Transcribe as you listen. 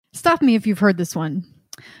Stop me if you've heard this one.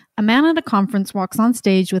 A man at a conference walks on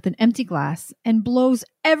stage with an empty glass and blows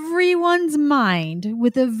everyone's mind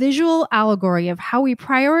with a visual allegory of how we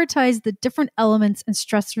prioritize the different elements and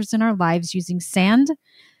stressors in our lives using sand,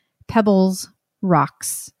 pebbles,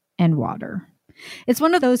 rocks, and water. It's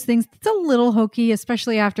one of those things that's a little hokey,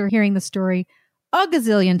 especially after hearing the story a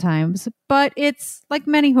gazillion times, but it's, like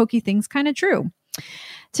many hokey things, kind of true.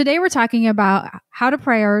 Today, we're talking about how to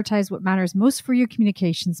prioritize what matters most for your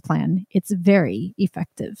communications plan. It's very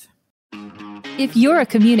effective. If you're a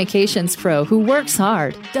communications pro who works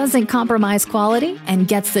hard, doesn't compromise quality, and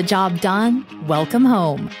gets the job done, welcome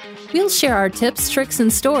home. We'll share our tips, tricks,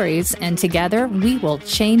 and stories, and together we will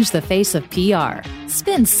change the face of PR.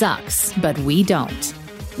 Spin sucks, but we don't.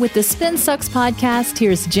 With the Spin Sucks podcast,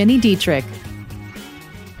 here's Gini Dietrich.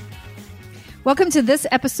 Welcome to this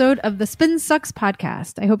episode of the Spin Sucks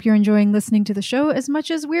podcast. I hope you're enjoying listening to the show as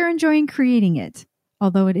much as we're enjoying creating it,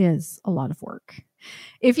 although it is a lot of work.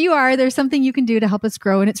 If you are, there's something you can do to help us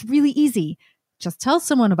grow, and it's really easy. Just tell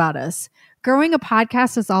someone about us. Growing a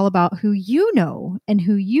podcast is all about who you know and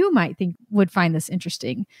who you might think would find this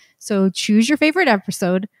interesting. So choose your favorite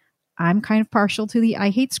episode. I'm kind of partial to the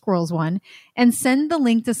I Hate Squirrels one, and send the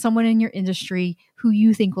link to someone in your industry who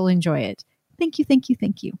you think will enjoy it. Thank you, thank you,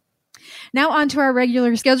 thank you. Now on to our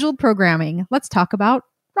regular scheduled programming. Let's talk about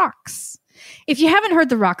rocks. If you haven't heard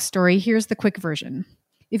the rock story, here's the quick version.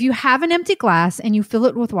 If you have an empty glass and you fill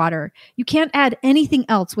it with water, you can't add anything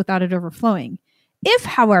else without it overflowing. If,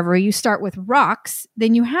 however, you start with rocks,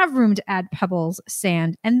 then you have room to add pebbles,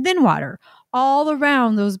 sand, and then water all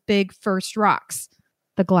around those big first rocks.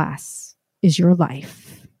 The glass is your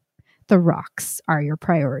life. The rocks are your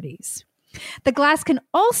priorities. The glass can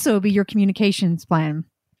also be your communications plan.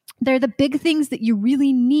 They're the big things that you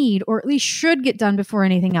really need or at least should get done before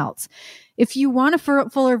anything else. If you want a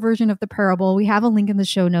fuller version of the parable, we have a link in the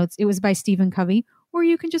show notes. It was by Stephen Covey, or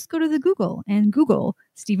you can just go to the Google and Google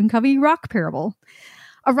Stephen Covey rock parable.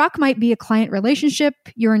 A rock might be a client relationship,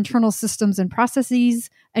 your internal systems and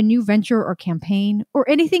processes, a new venture or campaign, or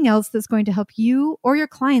anything else that's going to help you or your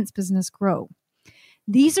client's business grow.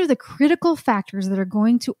 These are the critical factors that are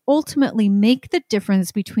going to ultimately make the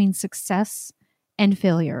difference between success and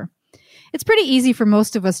failure. It's pretty easy for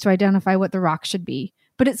most of us to identify what the rock should be,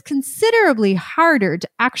 but it's considerably harder to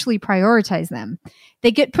actually prioritize them.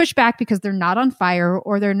 They get pushed back because they're not on fire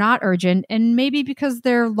or they're not urgent, and maybe because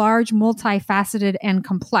they're large, multifaceted, and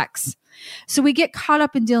complex. So we get caught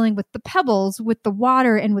up in dealing with the pebbles, with the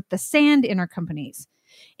water, and with the sand in our companies.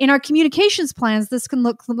 In our communications plans, this can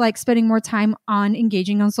look like spending more time on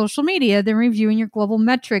engaging on social media than reviewing your global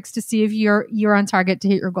metrics to see if you're on target to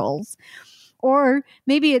hit your goals. Or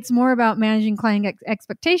maybe it's more about managing client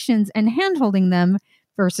expectations and handholding them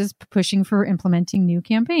versus pushing for implementing new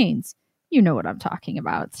campaigns. You know what I'm talking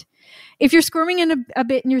about. If you're squirming in a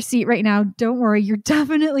bit in your seat right now, don't worry, you're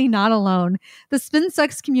definitely not alone. The Spin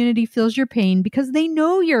Sucks community feels your pain because they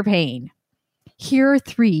know your pain. Here are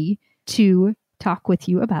 3 to talk with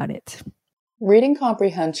you about it. Reading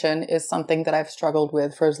comprehension is something that I've struggled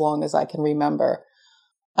with for as long as I can remember.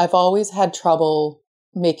 I've always had trouble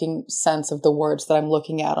making sense of the words that I'm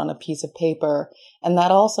looking at on a piece of paper, and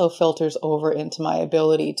that also filters over into my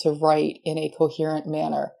ability to write in a coherent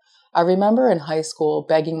manner. I remember in high school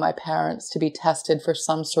begging my parents to be tested for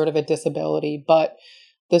some sort of a disability, but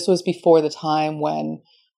this was before the time when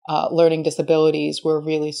learning disabilities were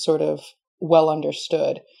really sort of well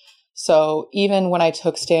understood. So even when I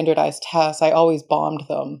took standardized tests, I always bombed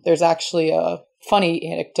them. There's actually a funny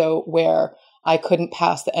anecdote where I couldn't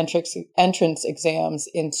pass the entrance exams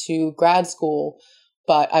into grad school,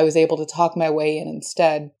 but I was able to talk my way in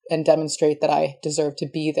instead and demonstrate that I deserve to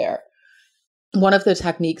be there. One of the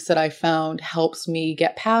techniques that I found helps me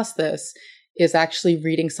get past this is actually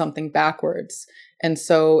reading something backwards. And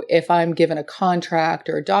so if I'm given a contract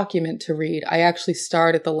or a document to read, I actually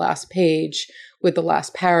start at the last page with the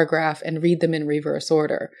last paragraph and read them in reverse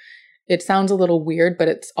order. It sounds a little weird, but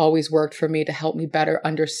it's always worked for me to help me better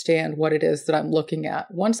understand what it is that I'm looking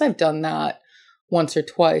at. Once I've done that once or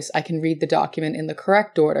twice, I can read the document in the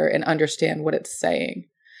correct order and understand what it's saying.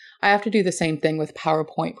 I have to do the same thing with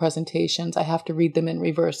PowerPoint presentations. I have to read them in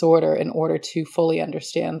reverse order in order to fully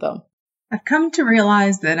understand them. I've come to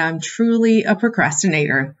realize that I'm truly a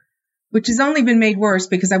procrastinator, which has only been made worse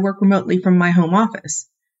because I work remotely from my home office.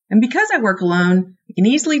 And because I work alone, I can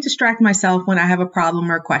easily distract myself when I have a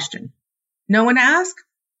problem or a question. No one ask?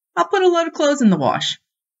 I'll put a load of clothes in the wash.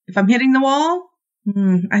 If I'm hitting the wall,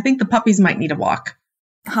 I think the puppies might need a walk.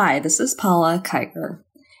 Hi, this is Paula Kiker.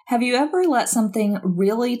 Have you ever let something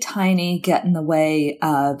really tiny get in the way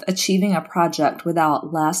of achieving a project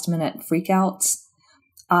without last-minute freakouts?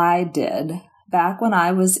 I did. Back when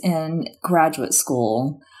I was in graduate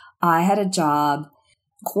school, I had a job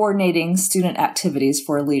coordinating student activities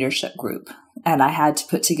for a leadership group, and I had to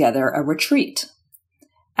put together a retreat.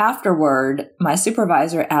 Afterward, my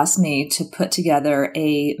supervisor asked me to put together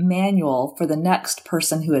a manual for the next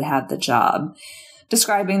person who would have the job,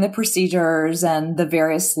 describing the procedures and the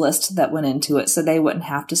various lists that went into it so they wouldn't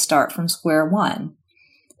have to start from square one.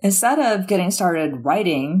 Instead of getting started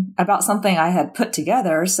writing about something I had put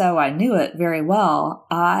together so I knew it very well,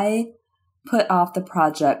 I put off the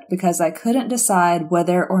project because I couldn't decide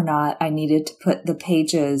whether or not I needed to put the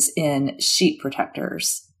pages in sheet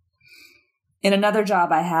protectors. In another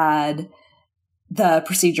job I had, the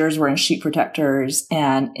procedures were in sheet protectors,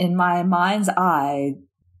 and in my mind's eye,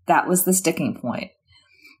 that was the sticking point.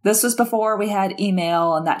 This was before we had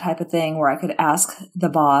email and that type of thing where I could ask the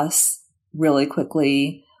boss really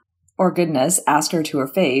quickly, or goodness, ask her to her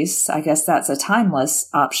face. I guess that's a timeless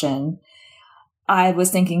option. I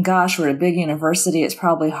was thinking, gosh, we're at a big university. It's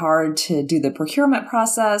probably hard to do the procurement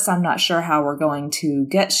process. I'm not sure how we're going to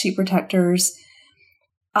get sheet protectors.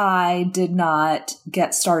 I did not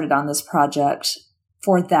get started on this project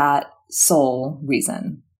for that sole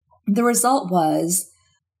reason. The result was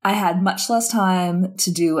I had much less time to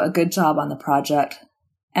do a good job on the project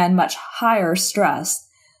and much higher stress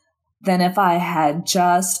than if I had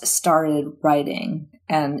just started writing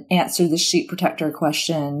and answered the sheet protector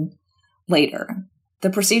question later. The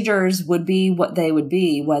procedures would be what they would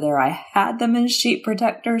be, whether I had them in sheet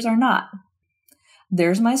protectors or not.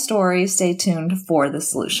 There's my story. Stay tuned for the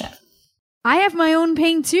solution. I have my own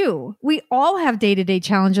pain too. We all have day-to-day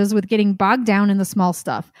challenges with getting bogged down in the small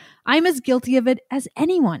stuff. I'm as guilty of it as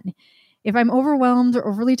anyone. If I'm overwhelmed or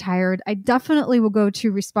overly tired, I definitely will go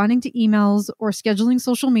to responding to emails or scheduling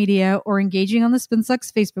social media or engaging on the Spin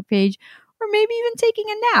Sucks Facebook page, or maybe even taking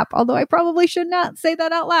a nap, although I probably should not say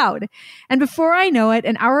that out loud. And before I know it,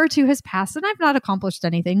 an hour or two has passed and I've not accomplished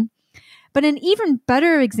anything. But an even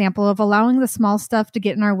better example of allowing the small stuff to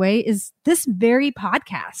get in our way is this very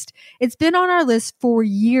podcast. It's been on our list for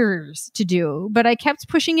years to do, but I kept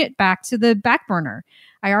pushing it back to the back burner.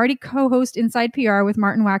 I already co-host Inside PR with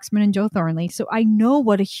Martin Waxman and Joe Thornley, so I know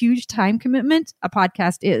what a huge time commitment a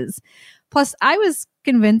podcast is. Plus, I was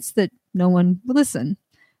convinced that no one would listen.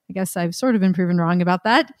 I guess I've sort of been proven wrong about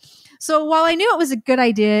that. So while I knew it was a good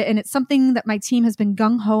idea and it's something that my team has been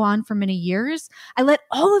gung-ho on for many years, I let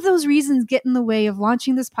all of those reasons get in the way of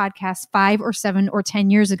launching this podcast 5 or 7 or 10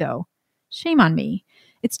 years ago. Shame on me.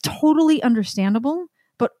 It's totally understandable,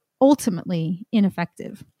 but ultimately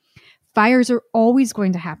ineffective. Fires are always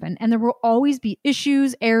going to happen, and there will always be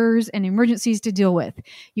issues, errors, and emergencies to deal with.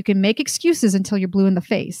 You can make excuses until you're blue in the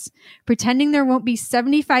face. Pretending there won't be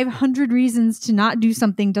 7,500 reasons to not do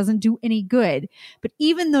something doesn't do any good. But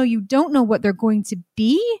even though you don't know what they're going to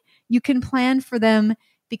be, you can plan for them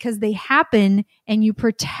because they happen, and you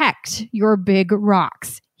protect your big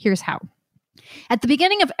rocks. Here's how. At the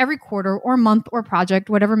beginning of every quarter or month or project,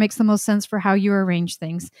 whatever makes the most sense for how you arrange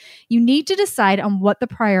things, you need to decide on what the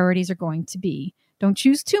priorities are going to be. Don't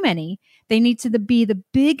choose too many. They need to be the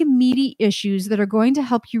big, meaty issues that are going to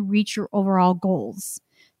help you reach your overall goals.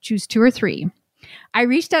 Choose 2 or 3. I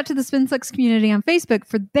reached out to the Spin Sucks community on Facebook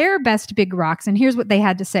for their best big rocks, and here's what they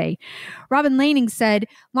had to say. Robin Laning said,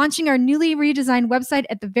 launching our newly redesigned website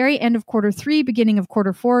at the very end of quarter 3, beginning of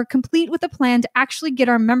quarter 4, complete with a plan to actually get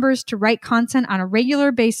our members to write content on a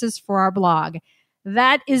regular basis for our blog.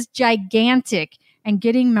 That is gigantic, and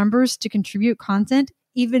getting members to contribute content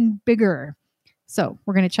even bigger. So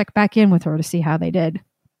we're going to check back in with her to see how they did.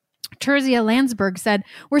 Terzia Landsberg said,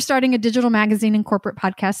 we're starting a digital magazine and corporate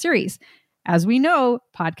podcast series. As we know,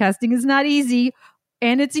 podcasting is not easy,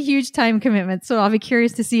 and it's a huge time commitment, so I'll be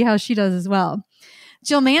curious to see how she does as well.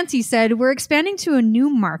 Jill Manti said, we're expanding to a new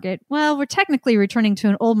market. Well, we're technically returning to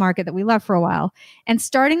an old market that we left for a while, and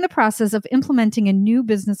starting the process of implementing a new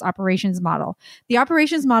business operations model. The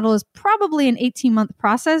operations model is probably an 18-month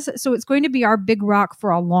process, so it's going to be our big rock for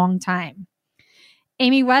a long time.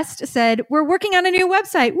 Amy West said, we're working on a new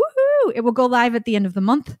website. Woohoo! It will go live at the end of the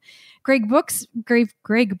month. Greg Brooks,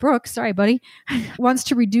 sorry, buddy, wants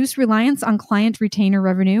to reduce reliance on client retainer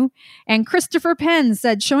revenue. And Christopher Penn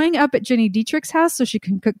said, showing up at Gini Dietrich's house so she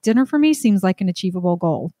can cook dinner for me seems like an achievable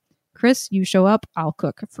goal. Chris, you show up, I'll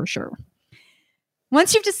cook for sure.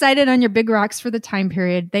 Once you've decided on your big rocks for the time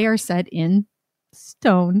period, they are set in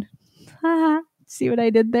stone. See what I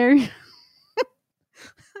did there?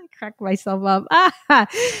 Crack myself up.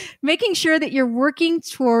 Making sure that you're working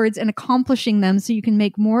towards and accomplishing them so you can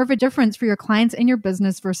make more of a difference for your clients and your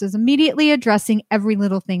business versus immediately addressing every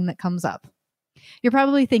little thing that comes up. You're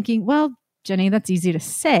probably thinking, well, Jenny, that's easy to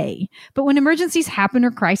say. But when emergencies happen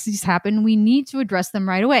or crises happen, we need to address them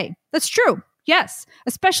right away. That's true. Yes,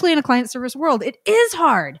 especially in a client service world. It is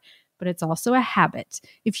hard, but it's also a habit.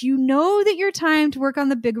 If you know that your time to work on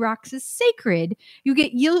the big rocks is sacred, you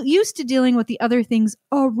get used to dealing with the other things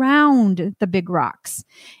around the big rocks.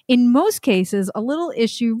 In most cases, a little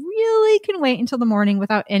issue really can wait until the morning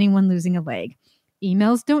without anyone losing a leg.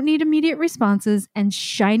 Emails don't need immediate responses, and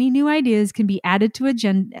shiny new ideas can be added to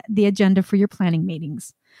the agenda for your planning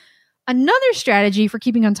meetings. Another strategy for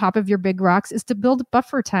keeping on top of your big rocks is to build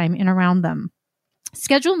buffer time in around them.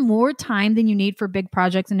 Schedule more time than you need for big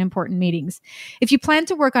projects and important meetings. If you plan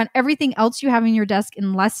to work on everything else you have in your desk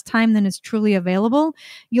in less time than is truly available,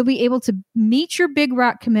 you'll be able to meet your big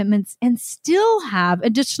rock commitments and still have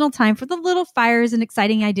additional time for the little fires and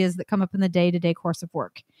exciting ideas that come up in the day-to-day course of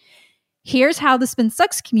work. Here's how the Spin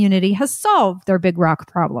Sucks community has solved their big rock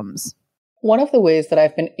problems. One of the ways that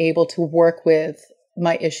I've been able to work with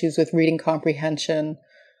my issues with reading comprehension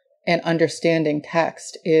and understanding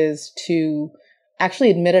text is to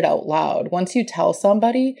actually admit it out loud. Once you tell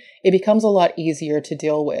somebody, it becomes a lot easier to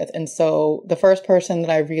deal with. And so the first person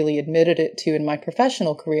that I really admitted it to in my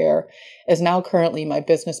professional career is now currently my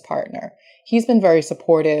business partner. He's been very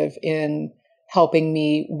supportive in helping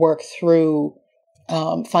me work through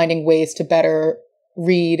finding ways to better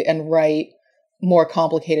read and write more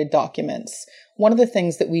complicated documents. One of the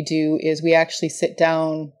things that we do is we actually sit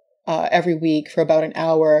down every week for about an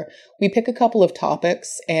hour. We pick a couple of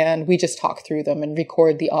topics and we just talk through them and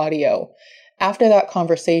record the audio. After that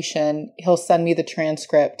conversation, he'll send me the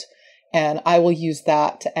transcript and I will use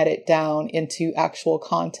that to edit down into actual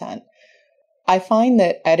content. I find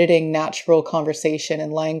that editing natural conversation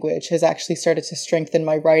and language has actually started to strengthen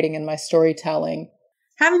my writing and my storytelling.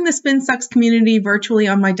 Having the Spin Sucks community virtually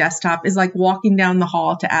on my desktop is like walking down the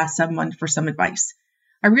hall to ask someone for some advice.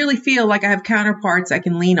 I really feel like I have counterparts I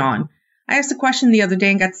can lean on. I asked a question the other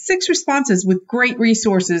day and got 6 responses with great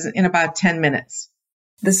resources in about 10 minutes.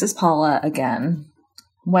 This is Paula again.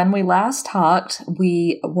 When we last talked,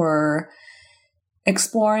 we were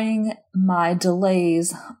exploring my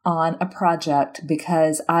delays on a project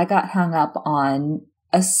because I got hung up on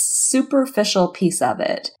a superficial piece of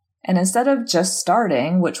it. And instead of just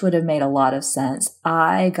starting, which would have made a lot of sense,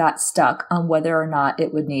 I got stuck on whether or not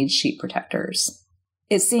it would need sheet protectors.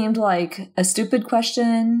 It seemed like a stupid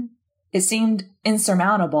question. It seemed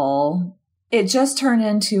insurmountable. It just turned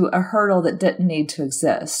into a hurdle that didn't need to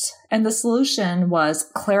exist. And the solution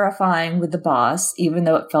was clarifying with the boss, even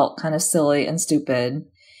though it felt kind of silly and stupid,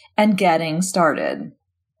 and getting started.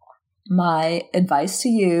 My advice to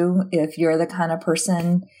you, if you're the kind of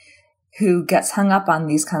person who gets hung up on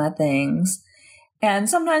these kind of things, and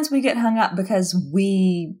sometimes we get hung up because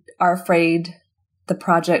we are afraid the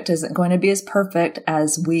project isn't going to be as perfect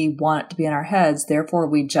as we want it to be in our heads, therefore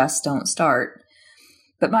we just don't start.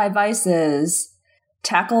 But my advice is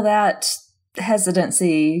tackle that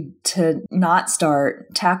hesitancy to not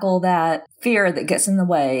start, tackle that fear that gets in the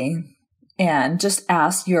way, and just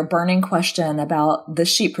ask your burning question about the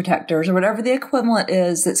sheet protectors or whatever the equivalent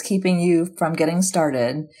is that's keeping you from getting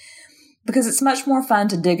started. Because it's much more fun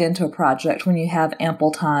to dig into a project when you have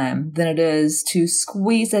ample time than it is to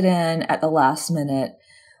squeeze it in at the last minute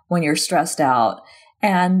when you're stressed out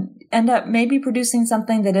and end up maybe producing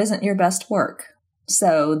something that isn't your best work.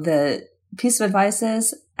 So the piece of advice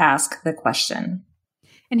is ask the question.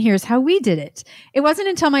 And here's how we did it. It wasn't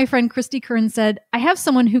until my friend Christy Curran said, I have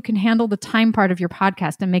someone who can handle the time part of your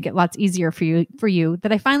podcast and make it lots easier for you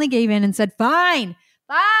that I finally gave in and said, fine.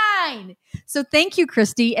 So thank you,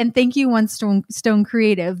 Christy, and thank you, One Stone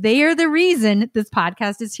Creative. They are the reason this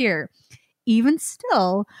podcast is here. Even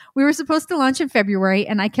still, we were supposed to launch in February,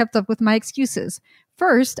 and I kept up with my excuses.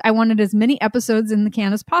 First, I wanted as many episodes in the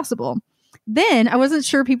can as possible. Then, I wasn't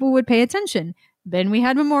sure people would pay attention. Then we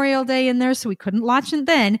had Memorial Day in there, so we couldn't launch it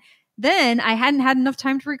then. Then, I hadn't had enough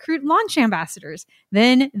time to recruit launch ambassadors.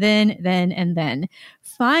 Then.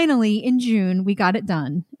 Finally, in June, we got it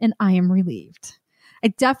done, and I am relieved. I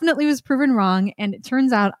definitely was proven wrong, and it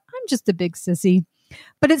turns out I'm just a big sissy.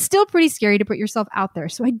 But it's still pretty scary to put yourself out there.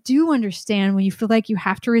 So I do understand when you feel like you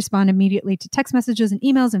have to respond immediately to text messages and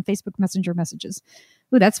emails and Facebook Messenger messages.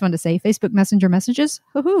 Ooh, that's fun to say. Facebook Messenger messages.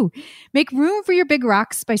 Hoo-hoo. Make room for your big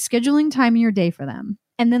rocks by scheduling time in your day for them.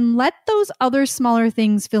 And then let those other smaller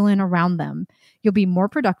things fill in around them. You'll be more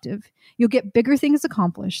productive. You'll get bigger things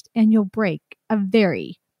accomplished. And you'll break a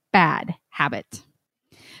very bad habit.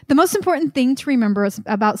 The most important thing to remember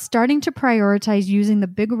about starting to prioritize using the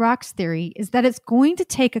big rocks theory is that it's going to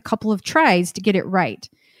take a couple of tries to get it right.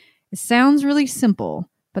 It sounds really simple,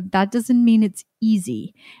 but that doesn't mean it's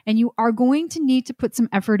easy. And you are going to need to put some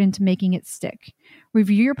effort into making it stick.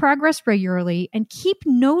 Review your progress regularly and keep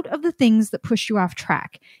note of the things that push you off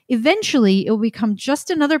track. Eventually, it will become just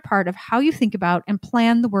another part of how you think about and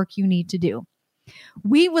plan the work you need to do.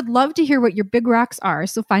 We would love to hear what your big rocks are,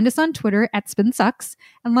 so find us on Twitter at SpinSucks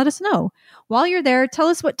and let us know. While you're there, tell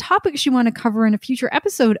us what topics you want to cover in a future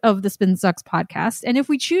episode of the Spin Sucks podcast, and if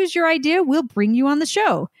we choose your idea, we'll bring you on the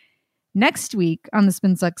show. Next week on the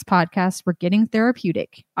Spin Sucks podcast, we're getting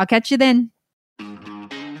therapeutic. I'll catch you then.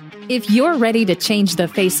 If you're ready to change the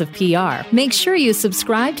face of PR, make sure you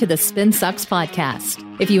subscribe to the Spin Sucks podcast.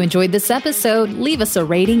 If you enjoyed this episode, leave us a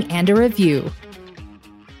rating and a review.